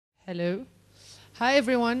Hello. Hi,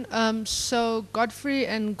 everyone. So Godfrey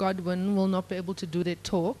and Godwin will not be able to do their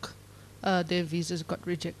talk. Their visas got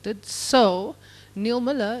rejected. So Neil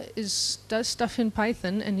Muller does stuff in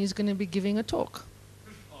Python, and he's going to be giving a talk.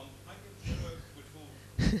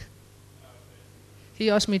 He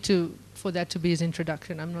asked me for that to be his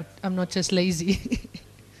introduction. I'm not just lazy.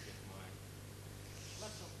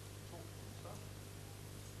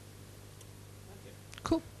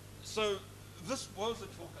 Cool. So this was a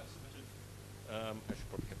talk I submitted. I should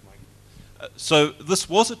probably get my. So this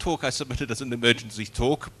was a talk I submitted as an emergency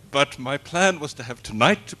talk, but my plan was to have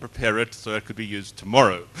tonight to prepare it so it could be used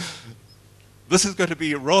tomorrow. This is going to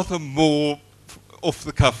be rather more off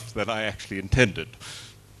the cuff than I actually intended.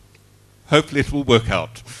 Hopefully it will work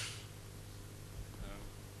out.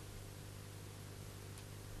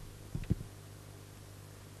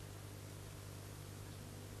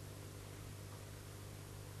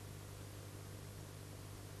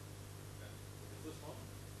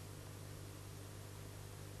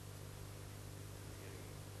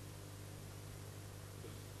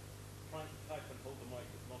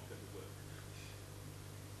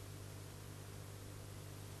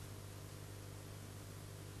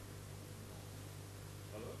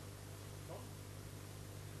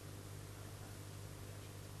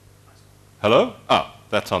 Hello? Ah,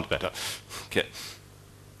 that sounds better. Okay.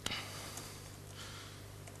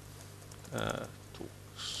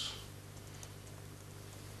 Talks.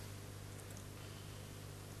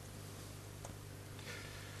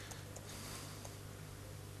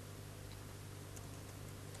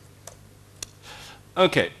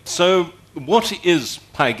 Okay, so what is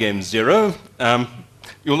PyGame Zero?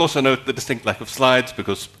 You'll also note the distinct lack of slides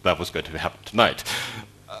because that was going to happen tonight.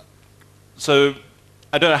 So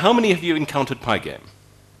I don't know, how many of you encountered PyGame?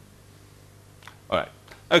 All right.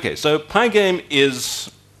 Okay, so PyGame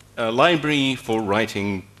is a library for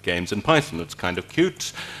writing games in Python. It's kind of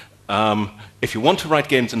cute. If you want to write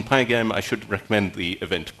games in PyGame, I should recommend the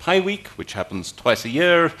event PyWeek, which happens twice a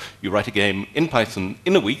year. You write a game in Python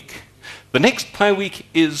in a week. The next PyWeek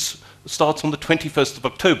starts on the 21st of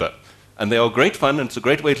October, and they are great fun, and it's a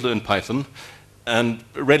great way to learn Python, and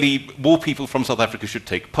really more people from South Africa should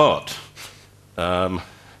take part.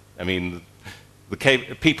 I mean,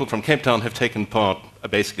 people from Cape Town have taken part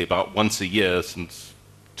basically about once a year since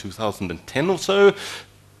 2010 or so.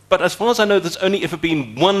 But as far as I know, there's only ever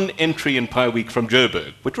been one entry in PyWeek from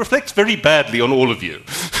Joburg, which reflects very badly on all of you.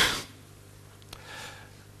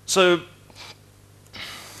 So,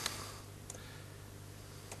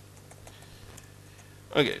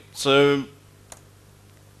 okay, so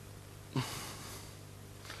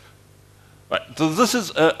right, so this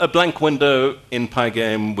is a blank window in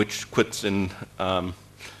PyGame which quits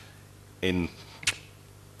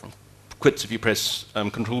quits if you press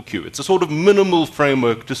Control Q. It's a sort of minimal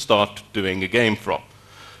framework to start doing a game from.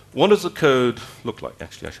 What does the code look like?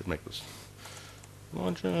 Actually, I should make this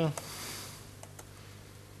larger.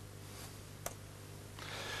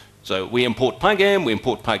 So we import PyGame, we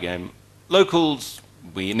import PyGame locals,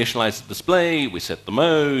 we initialize the display, we set the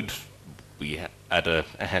mode, we add a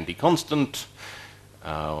handy constant.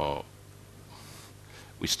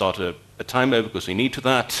 We start a timer because we need to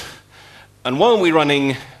that. And while we're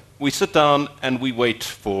running, we sit down and we wait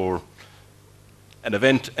for an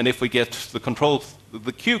event. And if we get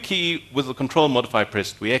the Q key with the control modifier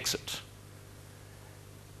pressed, we exit.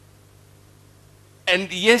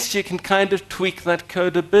 And yes, you can kind of tweak that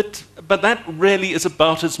code a bit, but that really is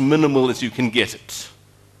about as minimal as you can get it.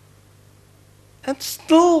 And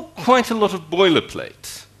still quite a lot of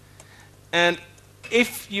boilerplate. And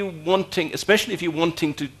if you're wanting, especially if you're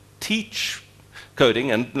wanting to teach coding,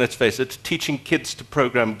 and let's face it, teaching kids to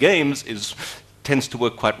program games tends to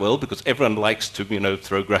work quite well because everyone likes to,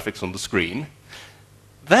 throw graphics on the screen.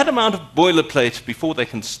 That amount of boilerplate before they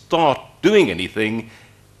can start doing anything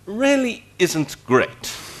really isn't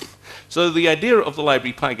great. So the idea of the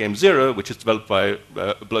library PyGame Zero, which is developed by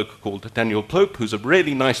a bloke called Daniel Plope, who's a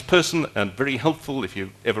really nice person and very helpful if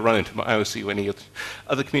you ever run into my IOC or any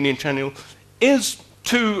other community channel, is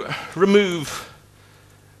to remove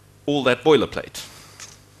all that boilerplate.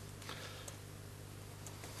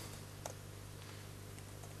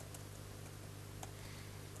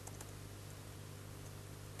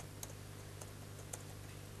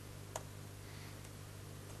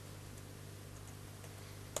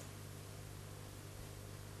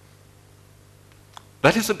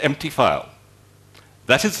 That is an empty file.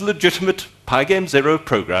 That is a legitimate PyGame Zero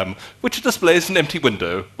program which displays an empty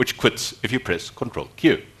window which quits if you press Control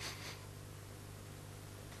Q.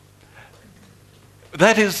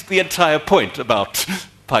 That is the entire point about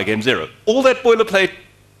PyGame Zero. All that boilerplate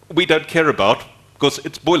we don't care about because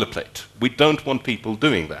it's boilerplate. We don't want people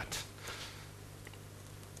doing that.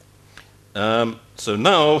 So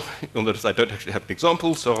now, you'll notice I don't actually have an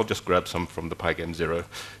example, so I'll just grab some from the PyGame Zero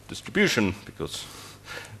distribution, because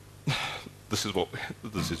this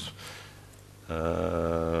is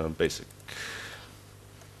basic.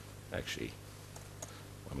 Actually,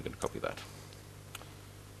 I'm going to copy that.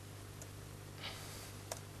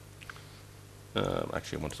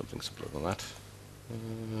 Actually, I want something simpler than that.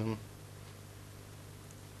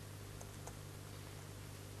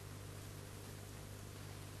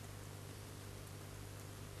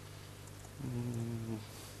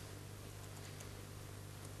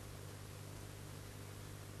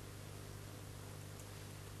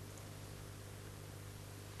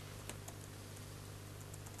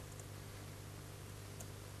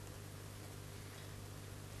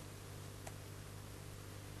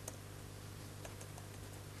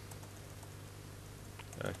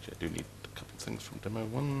 Actually, I do need a couple of things from demo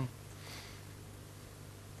 1.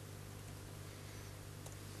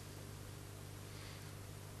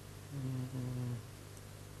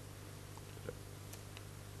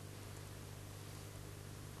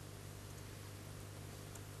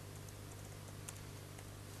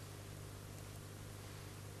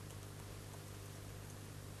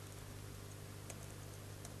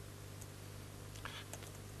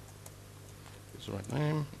 Is the right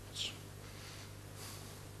name? It's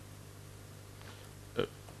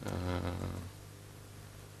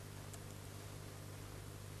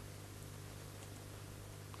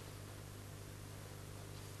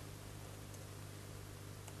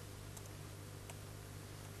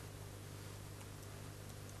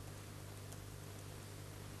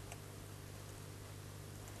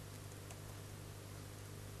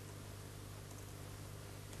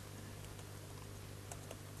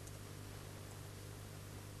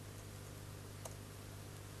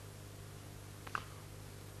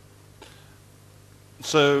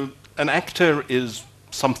So an actor is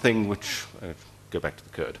something which, go back to the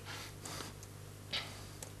code.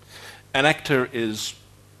 An actor is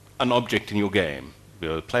an object in your game,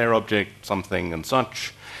 a player object, something and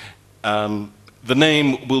such. The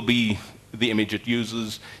name will be the image it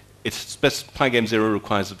uses. PyGame Zero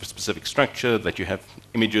requires a specific structure that you have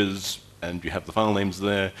images and you have the file names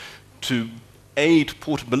there. To aid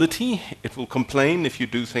portability, it will complain if you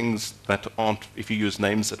do things that aren't, if you use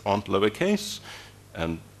names that aren't lowercase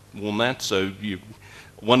and all that. So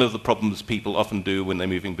one of the problems people often do when they're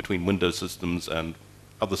moving between Windows systems and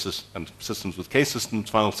other systems with case systems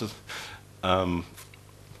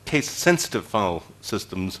case-sensitive file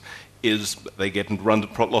systems is they get into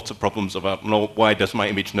lots of problems about why does my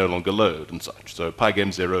image no longer load and such. So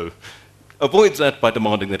PyGame Zero avoids that by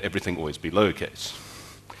demanding that everything always be lowercase,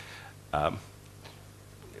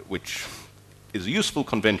 which is a useful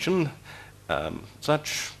convention.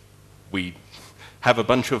 Such we have a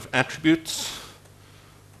bunch of attributes,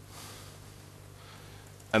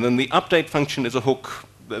 and then the update function is a hook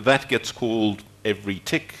that gets called every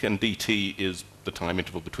tick, and dt is the time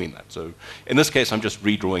interval between that. So in this case, I'm just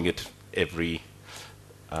redrawing it every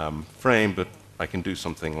frame, but I can do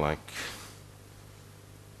something like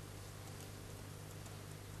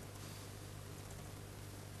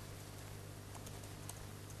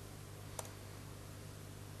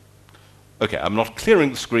okay, I'm not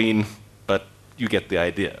clearing the screen, but you get the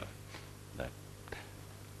idea.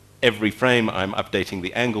 Every frame, I'm updating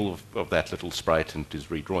the angle of that little sprite and it is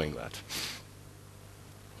redrawing that.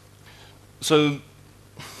 So,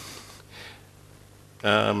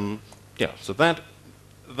 yeah, so that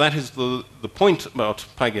is the point about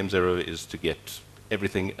PyGame Zero, is to get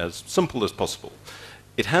everything as simple as possible.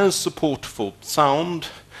 It has support for sound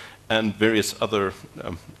and various other,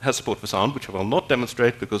 has support for sound, which I will not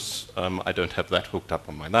demonstrate because I don't have that hooked up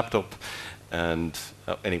on my laptop. And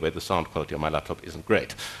anyway, the sound quality on my laptop isn't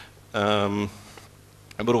great. But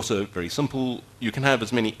also very simple. You can have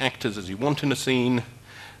as many actors as you want in a scene.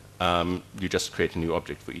 You just create a new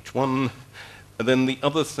object for each one. And then the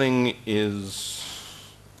other thing is,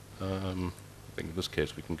 I think in this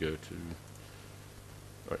case we can go to,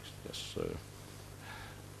 all right, yes, so.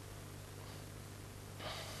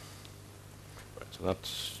 Right, so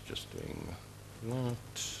that's just doing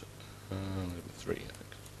that, maybe 3, I think.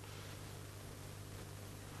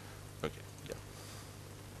 Okay,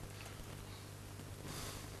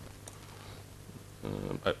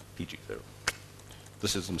 yeah. PG Zero.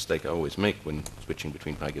 This is a mistake I always make when switching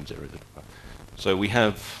between PyGame Zero. So we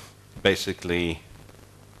have basically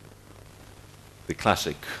the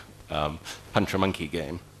classic punch a monkey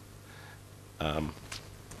game.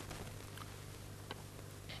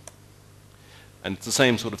 And it's the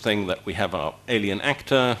same sort of thing that we have our alien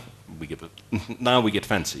actor, we give it, now we get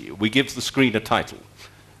fancy. We give the screen a title,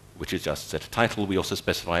 which is just set a title. We also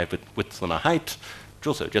specify a width and a height, which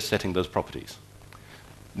also just setting those properties.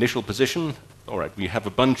 Initial position, all right, we have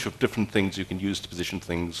a bunch of different things you can use to position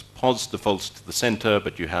things. Pos defaults to the center,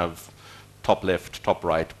 but you have top left, top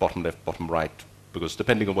right, bottom left, bottom right, because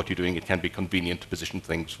depending on what you're doing, it can be convenient to position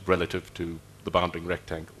things relative to the bounding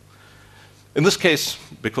rectangle. In this case,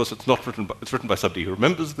 because it's not written by, it's written by somebody who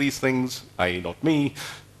remembers these things, i.e. not me,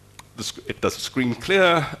 it does a screen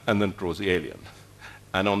clear and then draws the alien.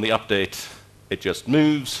 And on the update, it just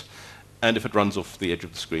moves, and if it runs off the edge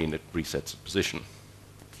of the screen, it resets its position.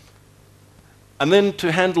 And then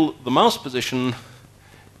to handle the mouse position,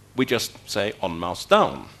 we just say on mouse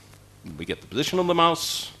down. We get the position on the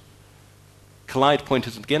mouse. Collide point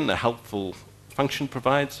is again a helpful function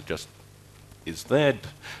provides, it just is there.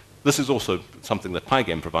 This is also something that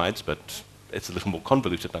PyGame provides, but it's a little more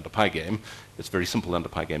convoluted under PyGame. It's very simple under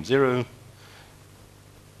PyGame Zero.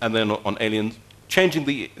 And then on alien, changing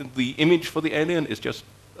the image for the alien is just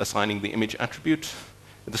assigning the image attribute.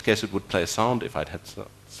 In this case, it would play a sound if I'd had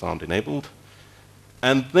sound enabled.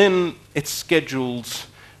 And then it schedules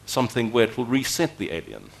something where it will reset the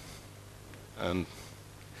alien. And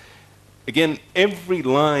again, every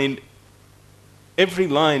line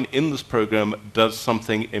in this program does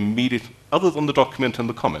something immediate, other than the document and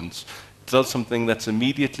the comments, does something that's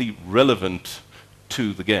immediately relevant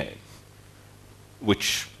to the game,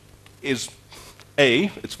 which is,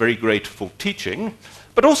 A, it's very great for teaching,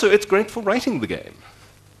 but also it's great for writing the game.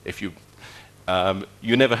 If you,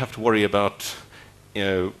 you never have to worry about, you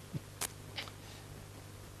know,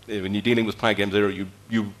 when you're dealing with PyGame Zero,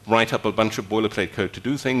 you write up a bunch of boilerplate code to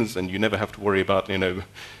do things, and you never have to worry about, you know,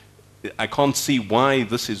 I can't see why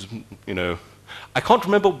this is, you know, I can't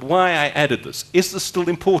remember why I added this. Is this still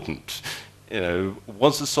important? You know,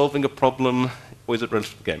 was this solving a problem, or is it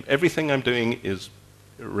related to the game? Everything I'm doing is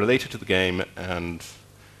related to the game, and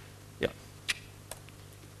yeah,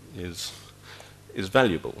 is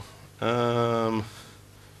valuable. And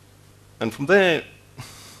from there,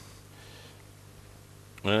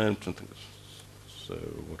 so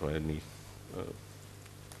what do I need?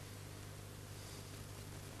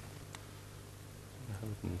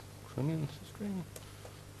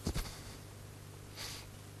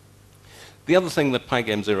 The other thing that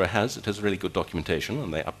PyGame Zero has, it has really good documentation,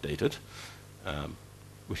 and they update it,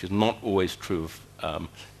 which is not always true of.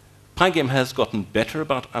 PyGame has gotten better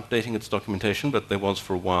about updating its documentation, but there was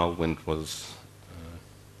for a while when it was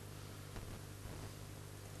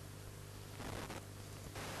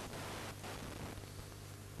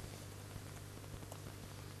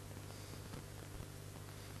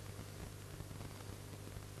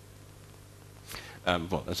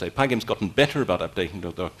well, I say PyGame's gotten better about updating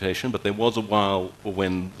the documentation, but there was a while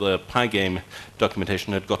when the PyGame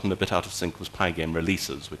documentation had gotten a bit out of sync with PyGame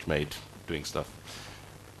releases, which made doing stuff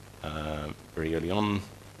very early on.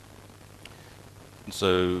 And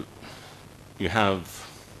so you have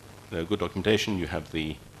good documentation. You have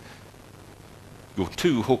your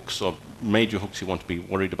two hooks, or major hooks you want to be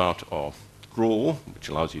worried about, are draw, which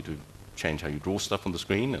allows you to change how you draw stuff on the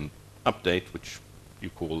screen, and update, which you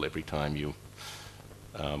call every time you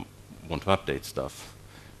want to update stuff.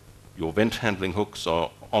 Your event handling hooks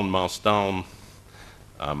are on mouse down,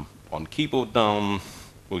 on keyboard down.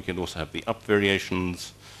 We can also have the up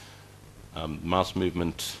variations, mouse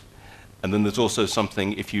movement. And then there's also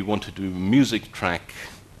something, if you want to do music track,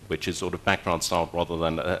 which is sort of background sound rather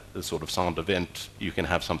than a sort of sound event, you can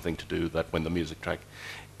have something to do that when the music track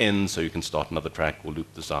ends, so you can start another track or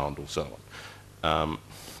loop the sound or so on.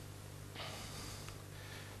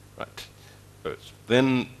 Right.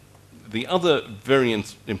 Then the other very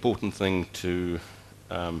important thing to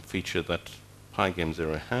feature that PyGame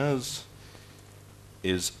Zero has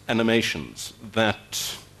is animations.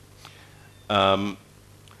 That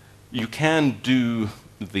you can do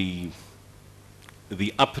the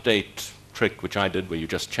update trick, which I did, where you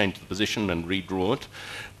just change the position and redraw it,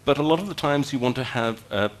 but a lot of the times you want to have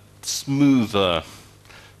a smoother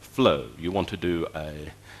flow. You want to do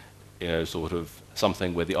a sort of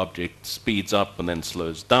something where the object speeds up and then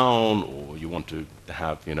slows down, or you want to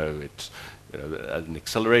have, it's an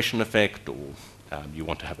acceleration effect, or you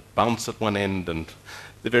want to have it bounce at one end, and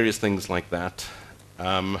the various things like that.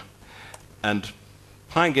 And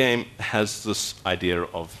PyGame has this idea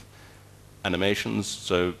of animations.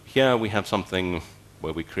 So here we have something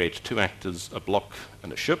where we create two actors, a block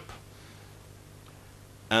and a ship.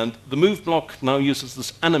 And the move block now uses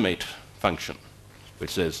this animate function, which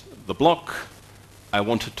says the block, I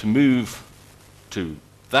want it to move to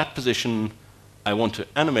that position. I want to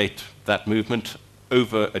animate that movement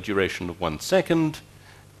over a duration of 1 second.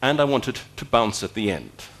 and I want it to bounce at the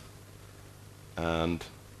end. And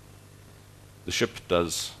the ship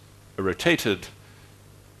does a rotated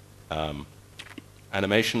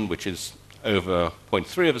animation, which is over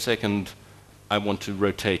 0.3 of a second. I want to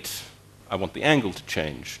rotate, I want the angle to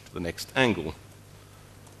change to the next angle.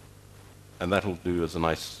 And that will do as a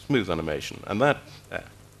nice smooth animation. And that,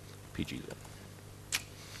 PG there.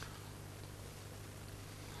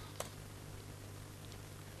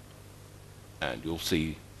 And you'll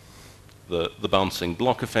see the bouncing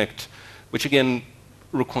block effect, which again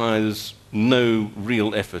requires no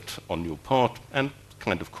real effort on your part and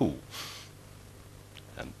kind of cool.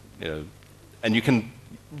 And, and you can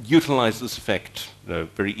utilize this effect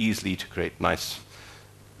very easily to create nice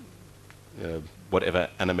whatever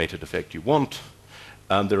animated effect you want.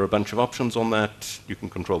 There are a bunch of options on that. You can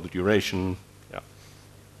control the duration. Yeah.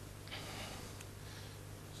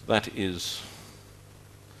 So that is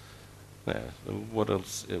there. So what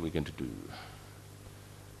else are we going to do?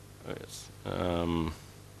 Oh, yes.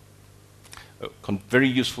 Very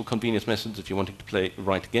useful convenience methods if you're wanting to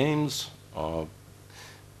write games are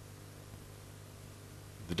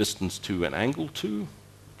the distance to and angle to,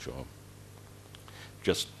 which are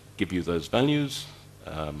just give you those values.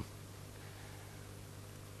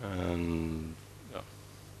 And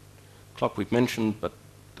clock we've mentioned, but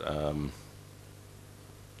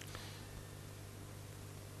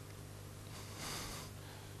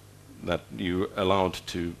that you're allowed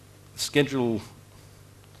to schedule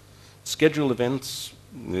events.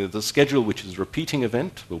 The schedule, which is a repeating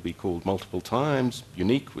event, will be called multiple times.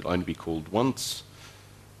 Unique will only be called once.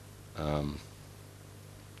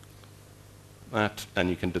 That, and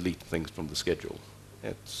you can delete things from the schedule.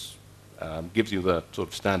 It gives you the sort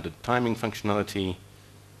of standard timing functionality,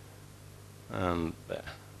 and there.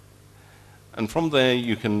 And from there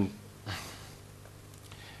you can,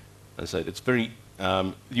 as I said, it's very.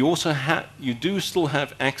 You do still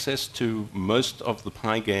have access to most of the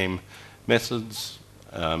PyGame methods,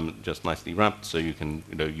 just nicely wrapped, so you can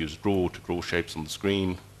use draw to draw shapes on the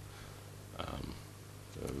screen,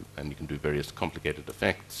 and you can do various complicated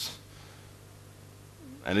effects.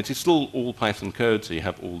 And it is still all Python code, so you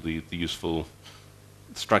have all the useful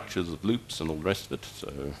structures of loops and all the rest of it.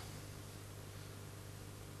 So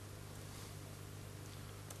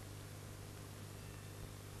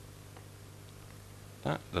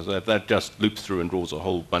that just loops through and draws a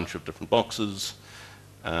whole bunch of different boxes,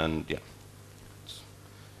 and yeah.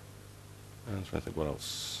 I'm trying to think what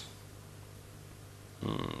else.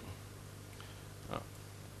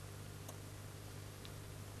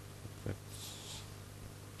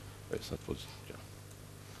 Yes, that was, yeah.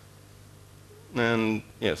 And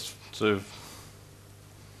yes, so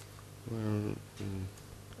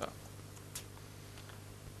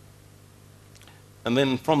and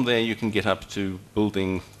then from there you can get up to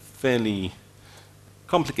building fairly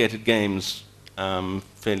complicated games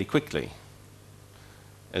fairly quickly.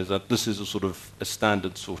 Is that this is a sort of a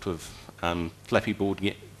standard sort of Flappy Bird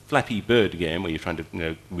game where you're trying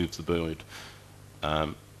to move the bird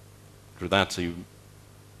through that. So you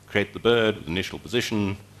create the bird with initial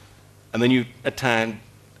position, and then you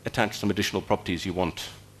attach some additional properties you want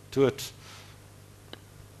to it.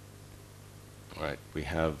 All right, we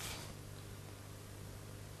have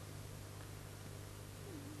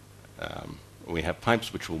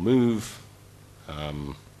pipes which will move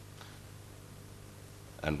and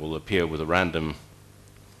will appear with a random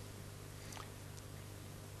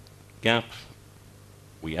gap.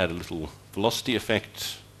 We add a little velocity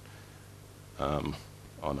effect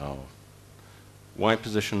on our Y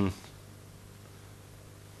position,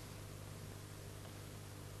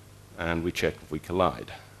 and we check if we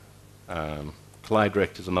collide. Collide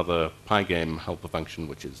rect is another PyGame helper function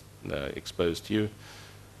which is exposed to you.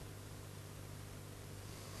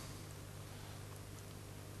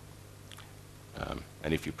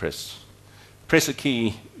 And if you press a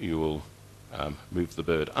key, you will move the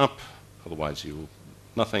bird up, otherwise you will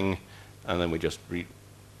nothing, and then we just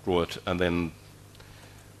redraw it, and then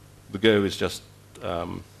the go is just a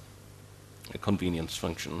convenience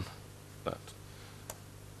function,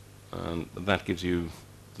 and that gives you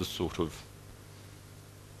this sort of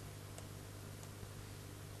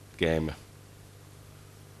game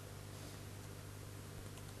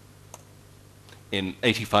in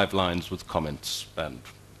 85 lines with comments and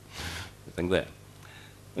everything there.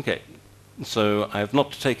 Okay, so I've now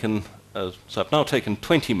taken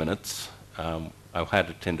 20 minutes. I had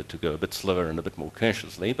intended to go a bit slower and a bit more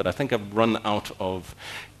cautiously, but I think I've run out of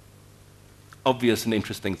obvious and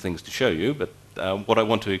interesting things to show you. But what I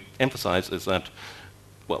want to emphasize is that,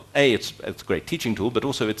 well, A, it's a great teaching tool, but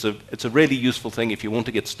also it's a really useful thing if you want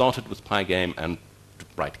to get started with PyGame and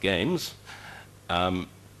write games. And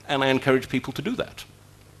I encourage people to do that.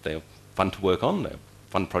 They're fun to work on, they're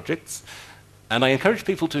fun projects. And I encourage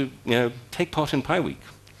people to take part in Pi Week,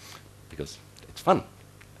 because it's fun,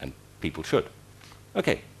 and people should.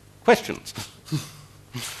 Okay, questions?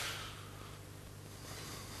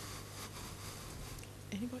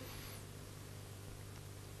 Anybody?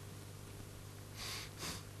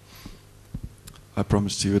 I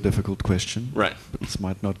promised you a difficult question. Right. But this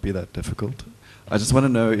might not be that difficult. I just want to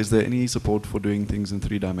know, is there any support for doing things in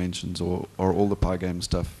 3 dimensions, or all the PyGame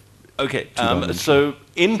stuff? Okay, so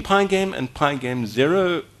in PyGame and PyGame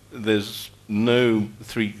Zero, there's no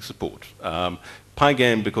 3D support.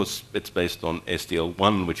 PyGame, because it's based on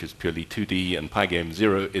SDL1, which is purely 2D, and PyGame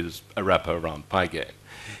Zero is a wrapper around PyGame.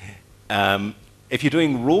 If you're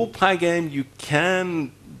doing raw PyGame, you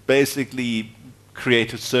can basically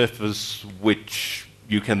create a surface which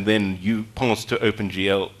you can then pass to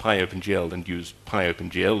PyOpenGL, and use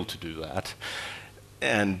PyOpenGL to do that,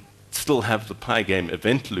 and still have the PyGame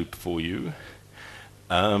event loop for you.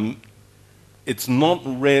 It's not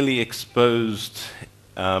really exposed.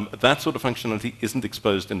 That sort of functionality isn't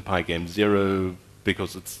exposed in PyGame Zero,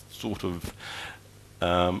 because it's sort of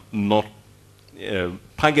not.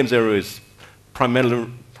 PyGame Zero is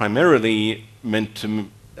primarily meant to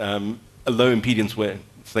a low impedance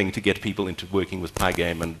thing to get people into working with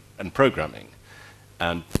PyGame and programming.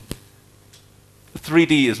 And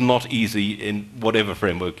 3D is not easy in whatever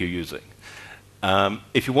framework you're using.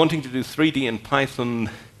 If you're wanting to do 3D in Python,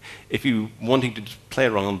 if you're wanting to just play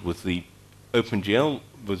around with the OpenGL,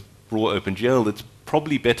 with raw OpenGL, it's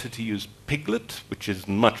probably better to use Piglet, which is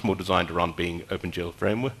much more designed around being OpenGL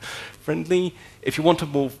framework friendly. If you want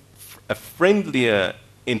a friendlier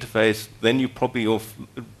interface, then you're probably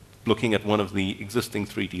looking at one of the existing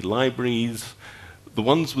 3D libraries. The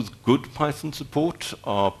ones with good Python support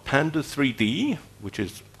are Panda 3D, which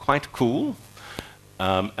is quite cool,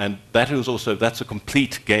 and that's a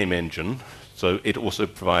complete game engine. So it also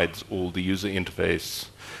provides all the user interface,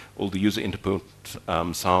 all the user input,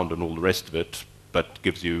 sound, and all the rest of it, but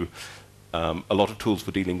gives you a lot of tools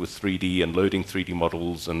for dealing with 3D and loading 3D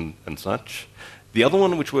models and such. The other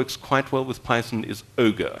one which works quite well with Python is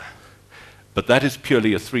Ogre. But that is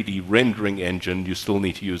purely a 3D rendering engine. You still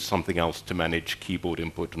need to use something else to manage keyboard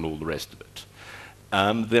input and all the rest of it.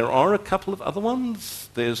 There are a couple of other ones.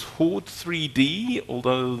 There's Horde 3D,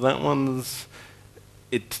 although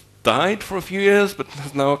it died for a few years, but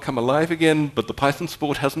has now come alive again. But the Python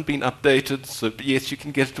support hasn't been updated, so yes, you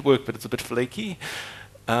can get it to work, but it's a bit flaky.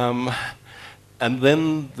 And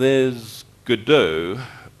then there's Godot,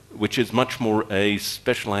 which is much more a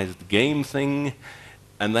specialized game thing.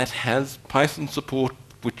 And that has Python support,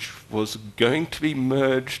 which was going to be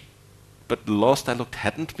merged, but last I looked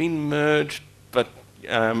hadn't been merged, but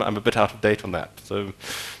I'm a bit out of date on that. So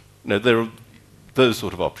there are those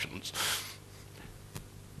sort of options.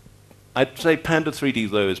 I'd say Panda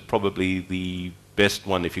 3D, though, is probably the best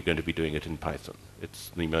one if you're going to be doing it in Python. It's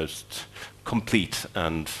the most complete,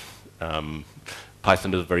 and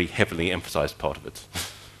Python is a very heavily emphasized part of it.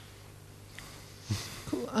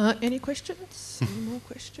 Cool. Any questions? Any more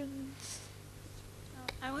questions?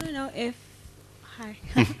 I want to know if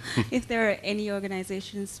there are any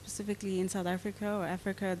organizations specifically in South Africa or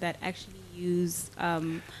Africa that actually use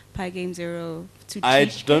PyGame Zero to teach I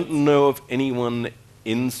kids? don't know of anyone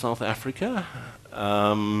in South Africa.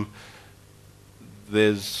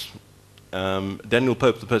 There's Daniel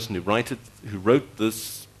Pope, the person who wrote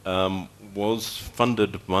this, was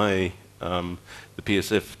funded by the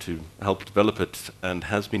PSF to help develop it, and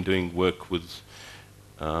has been doing work with,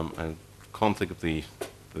 I can't think of the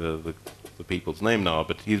people's name now,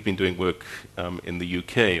 but he's been doing work in the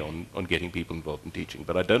UK on getting people involved in teaching.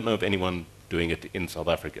 But I don't know of anyone doing it in South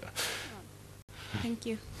Africa. Thank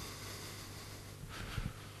you.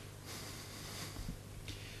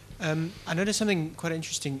 I noticed something quite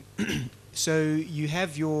interesting. So you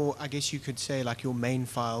have your, I guess you could say, like your main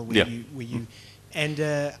file where you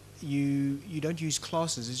you don't use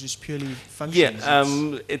classes. It's just purely functions.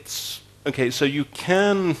 Yeah, it's okay. So you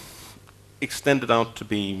can extend it out to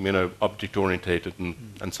be, object orientated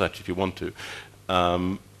and such if you want to.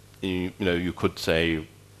 You could say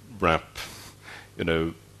wrap,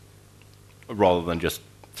 rather than just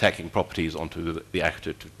tacking properties onto the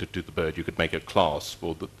actor to do the bird, you could make a class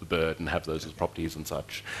for the bird and have those as properties and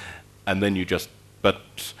such. And then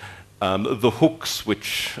the hooks,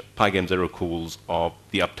 which PyGame Zero calls, are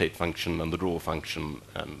the update function and the draw function,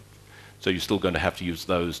 and so you're still going to have to use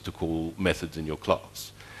those to call methods in your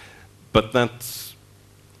class. But that's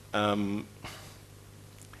a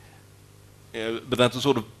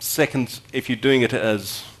sort of second. If you're doing it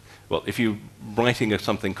as well, if you're writing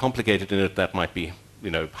something complicated in it, that might be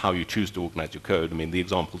how you choose to organize your code. I mean, the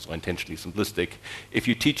examples are intentionally simplistic. If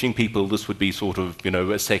you're teaching people, this would be sort of,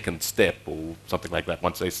 a second step or something like that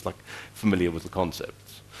once they're familiar with the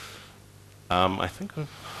concepts. I think, I'm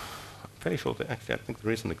fairly sure that actually, I think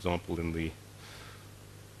there is an example in the,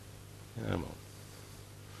 well,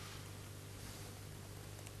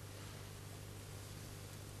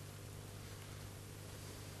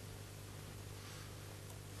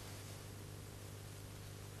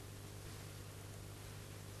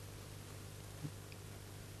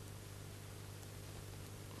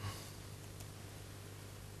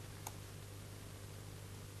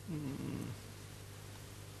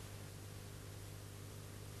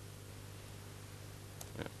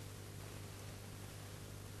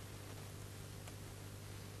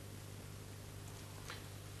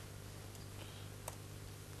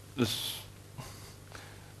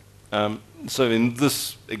 so in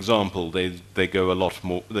this example, they go a lot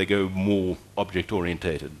more. They go more object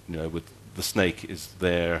orientated. With the snake is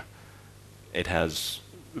there, it has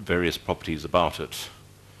various properties about it,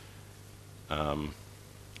 and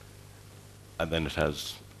then it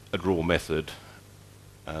has a draw method,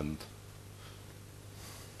 and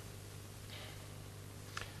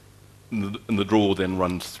the draw then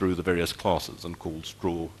runs through the various classes and calls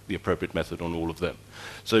draw the appropriate method on all of them.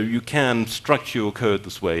 So you can structure your code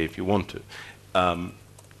this way if you want to.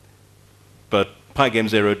 But PyGame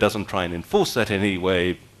Zero doesn't try and enforce that in any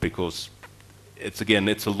way because it's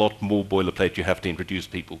a lot more boilerplate you have to introduce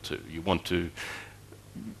people to. You want to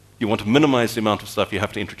minimize the amount of stuff you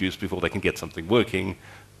have to introduce before they can get something working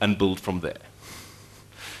and build from there.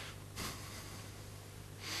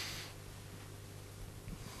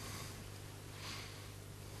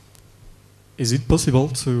 Is it possible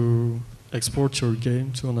to export your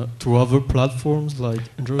game to other platforms like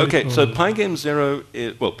Android? Okay, so PyGame Zero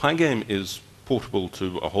Pygame is portable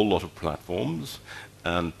to a whole lot of platforms,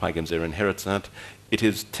 and PyGame Zero inherits that. It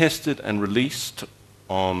is tested and released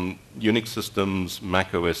on Unix systems,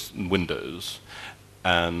 Mac OS, and Windows,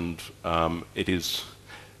 and it is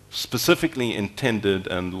specifically intended,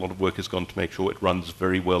 and a lot of work has gone to make sure it runs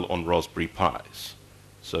very well on Raspberry Pis.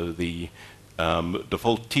 So the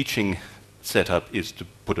default teaching setup is to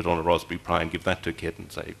put it on a Raspberry Pi and give that to a kid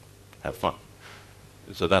and say, have fun.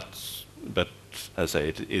 So that's, but as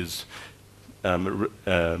I say,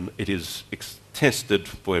 it is tested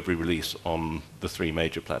for every release on the 3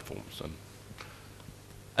 major platforms. And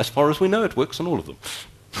as far as we know, it works on all of them.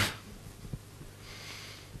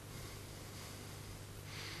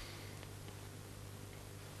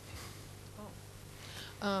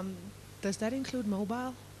 Does that include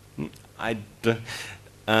mobile? I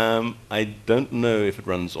don't know if it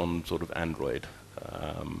runs on sort of Android.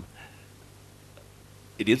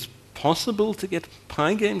 It is possible to get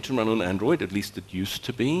PyGame to run on Android, at least it used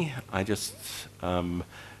to be. I just don't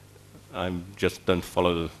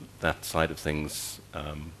follow that side of things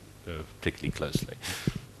particularly closely.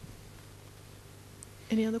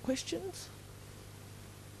 Any other questions?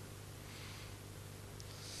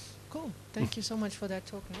 Cool. Thank you so much for that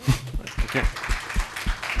talk. Okay.